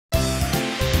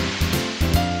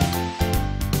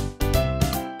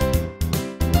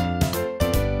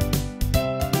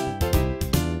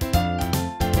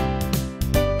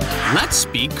Let's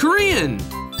speak Korean.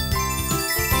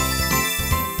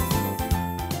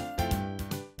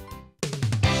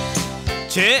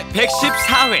 제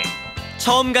 114회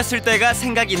처음 갔을 때가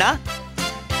생각이 나?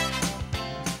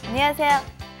 안녕하세요.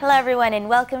 Hello everyone and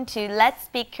welcome to Let's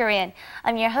Speak Korean.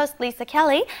 I'm your host Lisa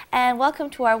Kelly and welcome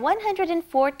to our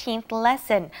 114th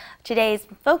lesson. Today's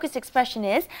focus expression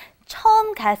is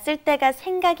처음 갔을 때가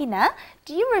생각이 나?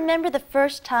 Do you remember the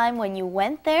first time when you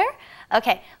went there?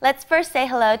 Okay, let's first say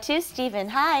hello to Stephen.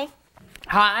 Hi.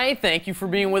 Hi, thank you for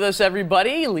being with us,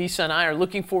 everybody. Lisa and I are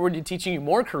looking forward to teaching you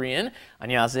more Korean.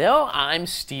 안녕하세요, I'm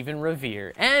Stephen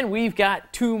Revere, and we've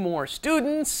got two more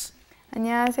students.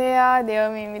 안녕하세요,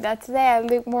 네오미입니다. Today I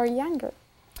look more younger.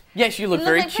 Yes, you look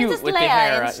very like cute Princess with Leia the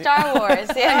hair. in Star Wars.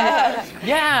 Yeah.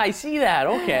 Yeah, I see that.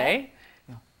 Okay.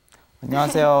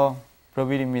 안녕하세요,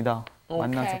 러빌입니다. Okay.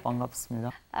 만나서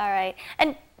반갑습니다. All right.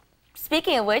 And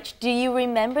speaking of which, do you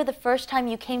remember the first time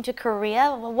you came to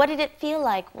Korea? What did it feel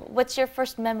like? What's your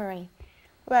first memory?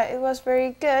 Well, it was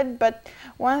very good, but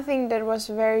one thing that was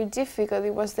very difficult,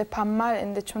 it was the 반말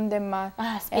and the 존댓말.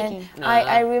 Speaking. And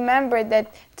I remember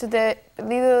that to the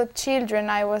little children,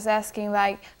 I was asking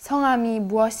like, 성함이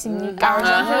무엇입니까? Or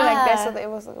something like that, so it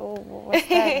was like, oh, what's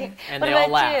that? And What they all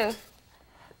about laughed.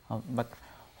 you? But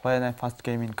when I first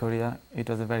came in Korea, it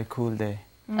was a very cool day.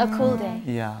 A cool day.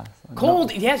 Yeah.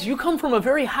 Cold, yes, you come from a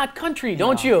very hot country,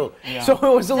 don't you? Yeah. So it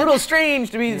was a little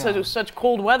strange to be in Yeah. such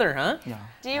cold weather, huh? Yeah.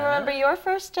 Do you remember your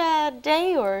first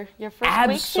day or your first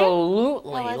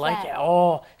Absolutely. week here? How was Like, that?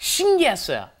 oh,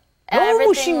 신기했어요. 너무 Everything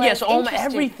was 신기했어. Oh, interesting.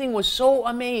 everything was so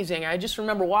amazing. I just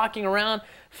remember walking around,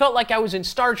 felt like I was in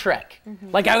Star Trek.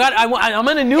 Like I'm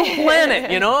on a new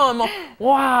planet, you know?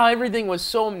 Wow, everything was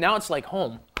so, now it's like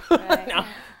home. Right. Now,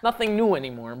 nothing new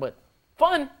anymore, but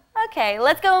fun. Okay,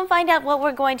 let's go and find out what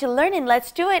we're going to learn and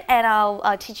let's do it and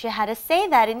I'll teach you how to say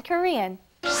that in Korean.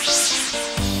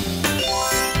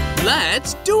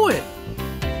 Let's do it.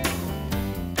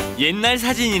 옛날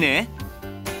사진이네.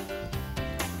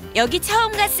 여기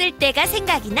처음 갔을 때가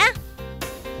생각이 나?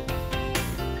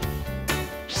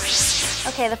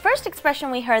 Okay, the first expression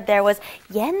we heard there was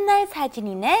옛날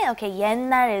사진이네. Okay,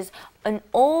 옛날 is an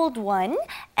old one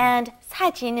and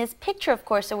사진 is picture, of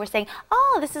course. So we're saying,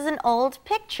 oh, this is an old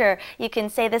picture. You can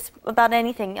say this about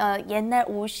anything. 옛날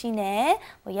옷이네.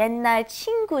 옛날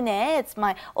친구네. It's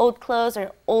my old clothes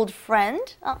or old friend.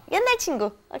 옛날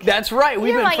친구. Okay. That's right.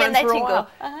 We've You're been my friends 옛날 for a 친구.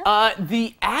 while.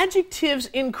 The adjectives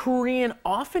in Korean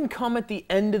often come at the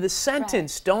end of the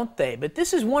sentence, don't they? But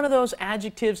this is one of those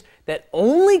adjectives that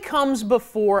only comes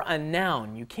before a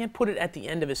noun. You can't put it at the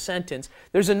end of a sentence.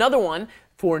 There's another one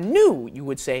for new. You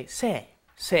would say 새.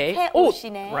 새 옷,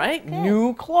 옷이네. right? Good.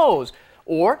 New clothes.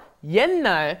 Or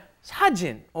옛날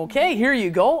사진. Okay, here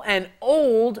you go. An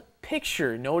old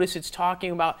picture. Notice it's talking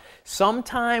about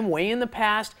sometime way in the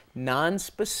past,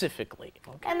 non-specifically.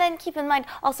 Okay. And then keep in mind,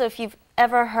 also, if you've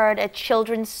ever heard a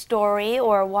children's story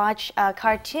or watch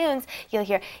cartoons, you'll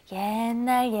hear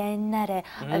옛날 옛날에.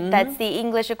 That's the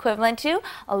English equivalent to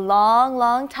a long,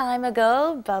 long time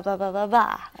ago, ba ba ba ba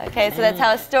ba. Okay, so that's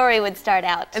how a story would start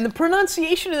out. And the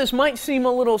pronunciation of this might seem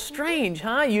a little strange,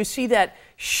 huh? You see that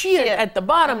shit at the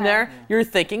bottom there, you're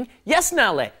thinking, yes,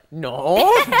 Nale. No,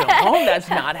 that's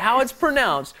not how it's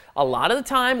pronounced. A lot of the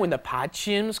time when the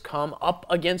pachims come up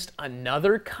against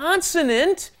another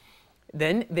consonant,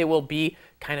 then they will be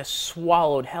kind of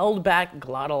swallowed, held back,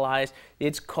 glottalized.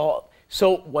 It's called,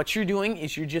 so what you're doing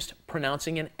is you're just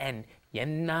pronouncing an N,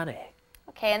 옛날에.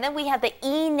 Okay, and then we have the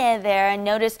ine there, and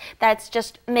notice that's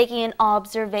just making an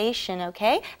observation,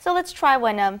 okay? So let's try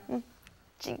one,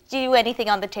 do anything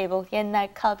on the table.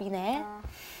 옛날 컵이네.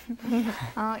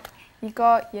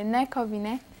 이거 옛날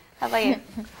컵이네. How about you?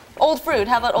 Old fruit,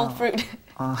 how about old fruit?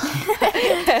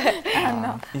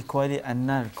 이 과일이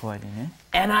옛날 과일이네.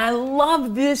 And I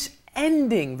love this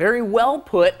ending. Very well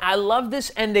put. I love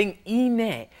this ending,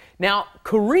 ine. Now,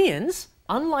 Koreans,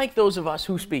 unlike those of us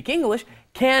who speak English,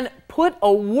 can put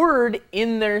a word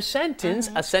in their sentence,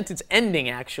 a sentence ending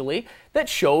actually, that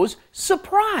shows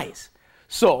surprise.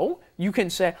 So, you can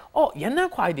say, oh, 옛날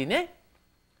과일이네.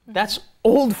 That's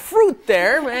old fruit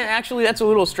there. Actually, that's a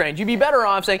little strange. You'd be better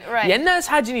off saying, Right. 옛날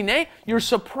사진이네. You're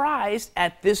surprised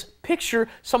at this picture.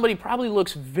 Somebody probably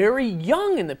looks very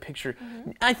young in the picture.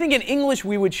 I think in English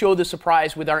we would show the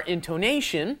surprise with our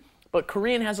intonation, but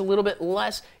Korean has a little bit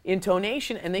less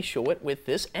intonation, and they show it with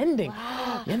this ending.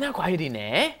 옛날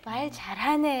과일이네. 말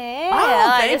잘하네.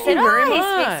 Oh, thank I said, you very he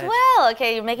much. speaks well.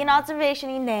 Okay, you're making an observation,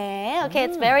 이네. Okay,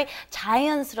 it's very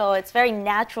자연스러워. It's very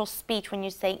natural speech when you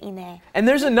say 이네. And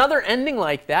there's another ending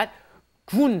like that.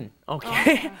 군.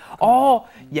 Okay. Oh,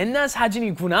 옛날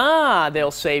사진이구나.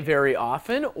 They'll say very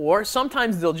often, or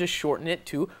sometimes they'll just shorten it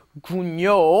to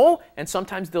군요, and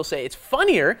sometimes they'll say it's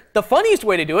funnier. The funniest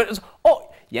way to do it is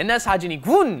옛날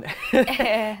사진이군.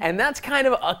 And that's kind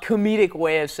of a comedic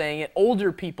way of saying it.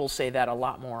 Older people say that a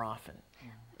lot more often.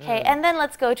 Okay, and then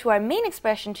let's go to our main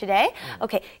expression today.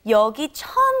 Okay, 여기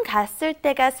처음 갔을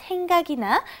때가 생각이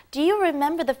나? Do you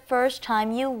remember the first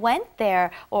time you went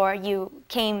there or you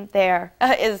came there?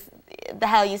 Is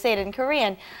how you say it in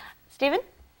Korean. Steven?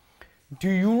 Do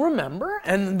you remember?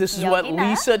 And this is what 여기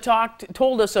나? Lisa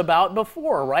told us about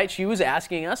before, right? She was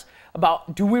asking us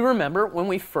about, do we remember when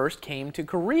we first came to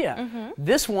Korea?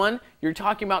 This one, you're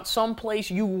talking about some place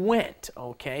you went,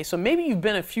 okay? So maybe you've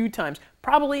been a few times.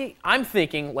 Probably, I'm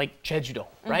thinking like Jeju-do,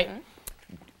 right?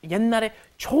 옛날에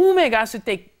처음에 갔을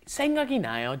때 생각이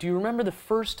나요. Do you remember the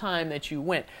first time that you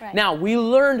went? Right. Now, we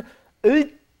learned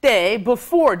때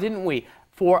before, didn't we?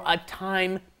 For a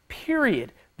time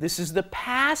period. This is the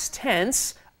past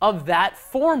tense of that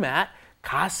format.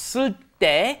 갔을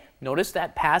때, notice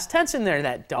that past tense in there,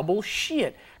 that double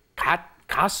시읒.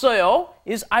 갔어요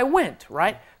is I went,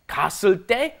 right? 갔을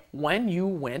때, when you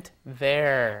went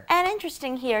there. And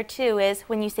interesting here too is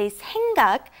when you say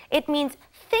생각, it means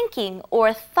thinking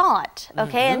or thought,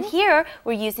 okay? And here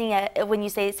we're using when you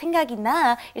say 생각이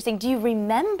나, you're saying, do you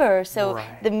remember? So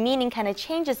the meaning kind of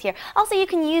changes here. Also, you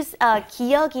can use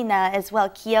기억이 나 as well.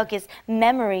 기억 is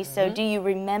memory, so do you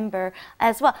remember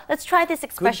as well. Let's try this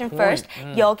expression first.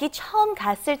 여기 처음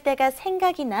갔을 때가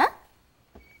생각이 나?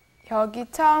 여기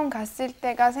처음 갔을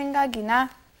때가 생각이 나.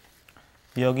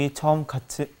 여기 처음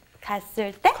갔을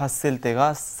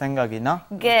때가 생각이 나.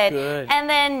 Good. And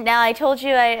then now I told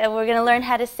you we're going to learn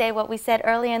how to say what we said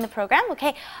earlier in the program.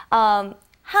 Okay.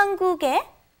 한국에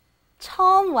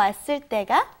처음 왔을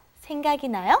때가 생각이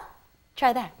나요?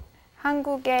 Try that.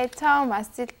 한국에 처음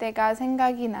왔을 때가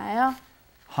생각이 나요.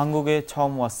 한국에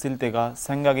처음 왔을 때가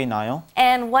생각이 나요.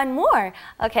 And one more.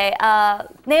 Okay,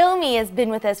 Naomi has been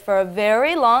with us for a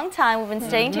very long time. We've been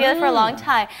staying together for a long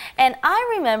time. And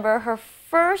I remember her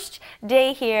first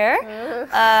day here.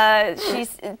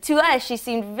 To us, she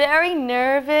seemed very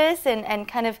nervous and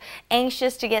kind of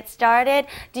anxious to get started.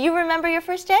 Do you remember your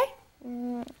first day?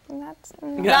 Not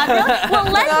Not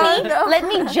really? Well, let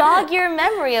me jog your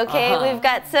memory, okay? We've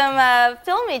got some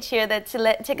filmage here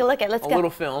take a look at. Let's go. A little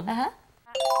film.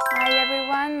 Hi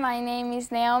everyone, my name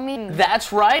is Naomi.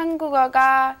 That's right.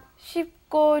 한국어가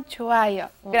쉽고 좋아요.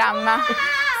 Gramma.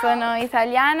 Sono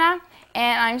italiana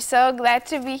and I'm so glad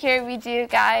to be here with you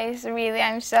guys. Really,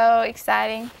 I'm so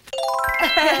excited.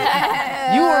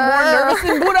 You were more nervous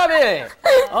than Burabe.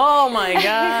 Oh my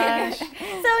gosh.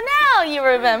 So now you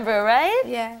remember, right?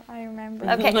 Yeah, I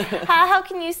remember. Okay. How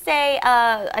can you say?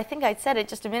 I think I said it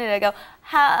just a minute ago.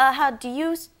 How do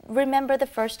you remember the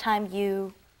first time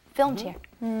you filmed here?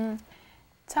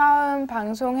 처음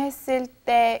방송했을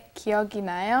때 기억이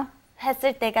나요?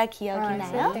 했을 때가 기억이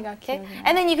나요? 했을 때가 Okay. 기억이 나요.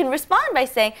 And then you can respond by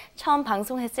saying 처음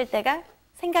방송했을 때가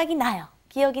생각이 나요.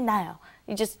 기억이 나요.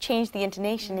 You just change the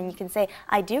intonation and you can say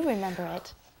I do remember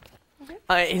it.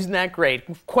 Isn't that great?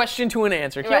 Question to an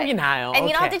answer. Right. 기억이 나요. And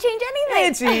you don't have to change anything.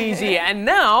 It's easy. And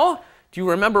now, do you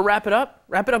remember wrap it up?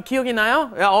 Wrap it up, 기억이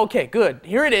나요? Yeah, okay, good.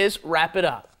 Here it is. Wrap it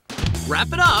up. Wrap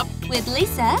it up With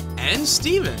Lisa. and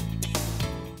Steven.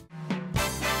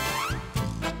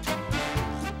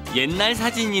 옛날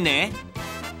사진이네.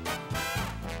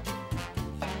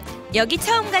 여기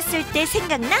처음 갔을 때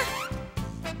생각나?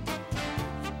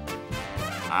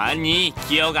 아니,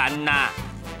 기억 안 나.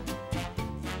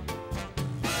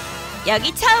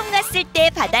 여기 처음 갔을 때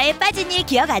바다에 빠진 일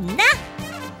기억 안 나?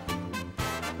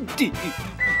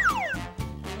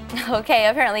 Okay,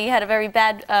 apparently you had a very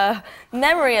bad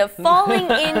memory of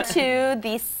falling into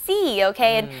the sea,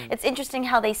 okay? And it's interesting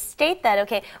how they state that,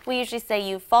 okay? We usually say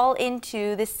you fall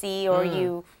into the sea or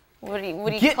you, what do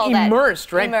you Get call that?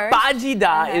 immersed, right? Immersed.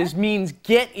 빠지다 means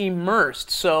get immersed.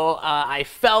 So I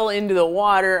fell into the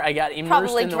water. I got immersed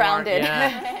Probably in the drowned. water.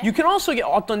 Yeah. You can also get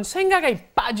어떤 생각에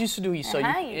빠질 수도 있어.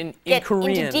 In Get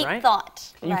Korean, into deep right?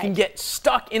 thought. You can Right. get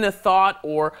stuck in a thought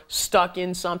or stuck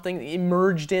in something,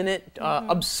 immersed in it,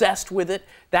 obsessed with it,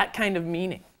 that kind of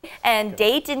meaning. And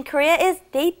date in Korea is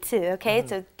date, okay?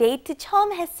 So date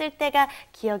처음 했을 때가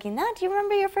기억이 나? Do you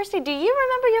remember your first date? Do you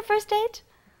remember your first date?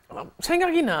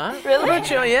 생각이 나. Really?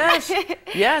 그렇죠, yes.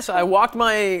 Yes, I walked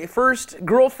my first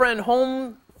girlfriend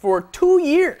home for 2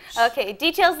 years. Okay,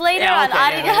 details later Yeah, on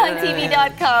okay,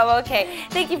 arirangtv.com. Okay,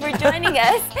 thank you for joining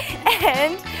us.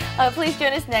 And please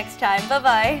join us next time.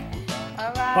 Bye-bye.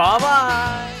 Bye-bye.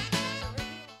 Bye-bye.